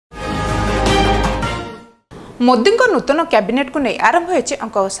मोदी नूतन cabinet को नहीं आरंभ होती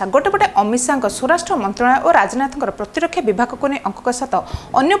अंककषा गोटेपटे अमित शाह स्वराष्ट्र मंत्रालय और राजनाथ प्रतिरक्षा विभाग को नहीं अंककषा तो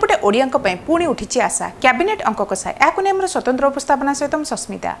अंपटे ओडिया पुणी उठी आशा कैबिनेट अंककषा यह स्वतंत्र उपस्थापना सहित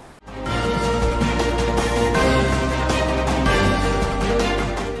सस्मिता।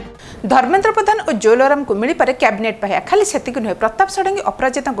 धर्मेन्द्र प्रधान और जोएल ओराम को मिल पारे कैबिनेट पाया खाली सेतिक नुहे प्रताप षडंगी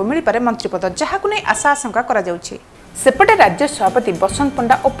अपराजिता को मिल पारे मंत्रिपद जहां नहीं आशा आशंका करा जाउछि। सेपटे राज्य सभापति बसंत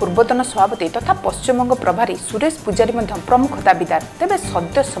पंडा और पूर्वतन सभापति तथा पश्चिमबंग प्रभारी सुरेश पुजारी प्रमुख दाबीदार। तेज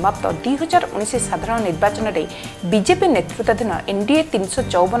सद्य समाप्त 2019 साधारण निर्वाचन में बीजेपी नेतृत्वाधीन एनडीए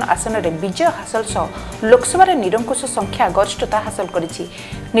 354 आसन में विजय हासिल सह लोकसभा निरंकुश संख्या गरिष्ठता हासिल करिछि।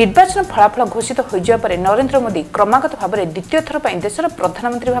 निर्वाचन फलाफल घोषित हो जाए नरेंद्र मोदी क्रमागत भाव में द्वितीय थर पर देशर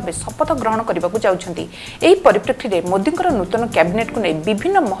प्रधानमंत्री भाव शपथ ग्रहण करने को जाउछन्ति। एही परिप्रेक्षी में मोदी नूतन कैबिनेट को नहीं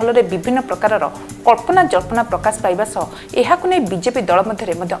विभिन्न महल में विभिन्न प्रकार कल्पना जल्पना प्रकाश पाइबा नहीं बीजेपी दल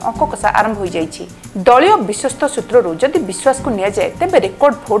मध्य अंककषा आरंभ हो जाइछि। दलीय विश्वस्त सूत्रु जदि विश्वास को निया जाए तेबे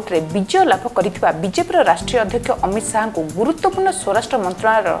रेकर्ड भोट रे विजय लाभ करिथिबा बीजेपी राष्ट्रीय अध्यक्ष अमित शाह को गुरुत्वपूर्ण स्वराष्ट्र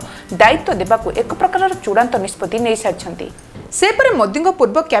मंत्रालय दायित्व देबाकू एक प्रकार चूड़ांत निष्पत्ति नहीं सारिछन्ति। सेपरे मोदी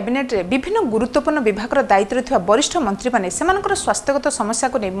पूर्व कैबिनेट रे विभिन्न गुरुत्वपूर्ण विभाग दायित्व थिबा वरिष्ठ मंत्री माने सेमानकर स्वास्थ्यगत समस्या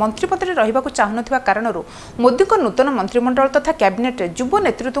को नहीं मंत्रिपद में रहिबाकू चाहुनथिबा कारणरू मोदी नूतन मंत्रिमंडल तथा कैबिनेट रे युव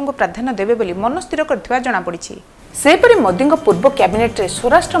नेतृत्व को प्राधान्य देबे बोली मन स्थिर करथिबा जणा पड़िछि। सेपरि मोदी पूर्व कैबिनेट रे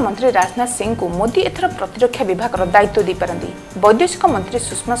स्वराष्ट्र मंत्री राजनाथ सिंह को मोदी एथर प्रतिरक्षा विभाग दायित्व दे पारंती। वैदेशिक मंत्री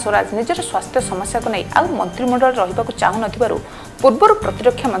सुषमा स्वराज निजर स्वास्थ्य समस्या को नहीं आउ मंत्रिमंडल रहिबाकू चाहुनथिबारु पूर्वर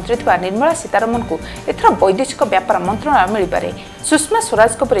प्रतिरक्षा मंत्री थिबा निर्मला सीतारमण को एथर वैदेशिक व्यापार मंत्रालय मिल पारे। सुषमा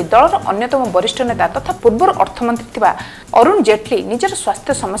स्वराज को परि दलर अन्यतम वरिष्ठ नेता तथा पूर्वर अर्थमंत्री थिबा अरुण जेटली निजर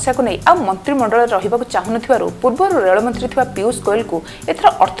स्वास्थ्य समस्या को नहीं आउ मंत्रिमंडल रहिबाकू चाहुनथिबारु पूर्वर रेल मंत्री थिबा पीयूष गोयल को एथर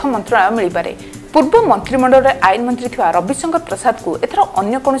अर्थ मंत्रालय मिल पारे। पूर्व मंत्रिमंडल आईन मंत्री थिबा रविशंकर प्रसाद को एथर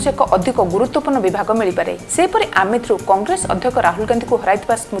अन्य कौनसी एक अधिक गुरुत्वपूर्ण विभाग मिल पारे। सेपरि आमित्रु कांग्रेस अध्यक्ष राहुल गांधी को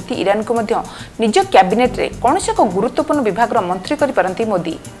हराइथिबा स्मृति ईरानी को मध्य निज कैबिनेट रे कौनसी एक गुरुत्वपूर्ण विभाग मंत्री करि पारंती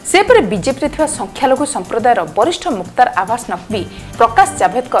मोदी। सेपरि बीजेपी थिबा संख्यालघु संप्रदायर वरिष्ठ मुख्तार आब्बास नकवी, प्रकाश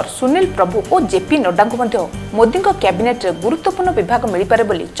जावड़ेकर, सुनील प्रभु और जेपी नड्डा को मध्य मोदी कैबिनेट रे गुरुत्वपूर्ण विभाग मिल पारे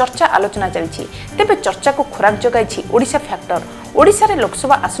बोली चर्चा आलोचना चलछि। तेबे चर्चा को खोराक जगाइछि ओडिशा फैक्टर। ओडिशा रे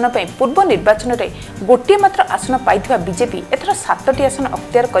लोकसभा आसन पर पूर्व निर्वाचन में गोटे मात्र आसन पाइथिबा बीजेपी एथर 7टी आसन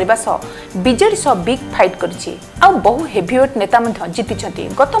अख्तियार करबा सह बीजेडी सह बिग फाइट करिछि। आ बहु हेवीवेट नेता मध्य जीतिछन्ति।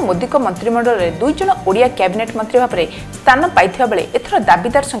 गत मोदी मंत्रिमंडल रे 2 जन ओडिया कैबिनेट मंत्री भाव में स्थान पाइथिबा बेले एथर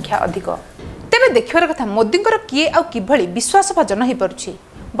दाबीदार संख्या अधिक। तेबे देखिबार कथा मोदींकर किए आ किभଳି विश्वासभाजन हो पारुछि।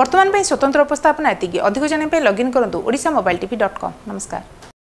 वर्तमान स्वतंत्र उपस्थापना एतिकी। अधिक जानिबा लॉगिन करंतु odishamobiletv.com। नमस्कार।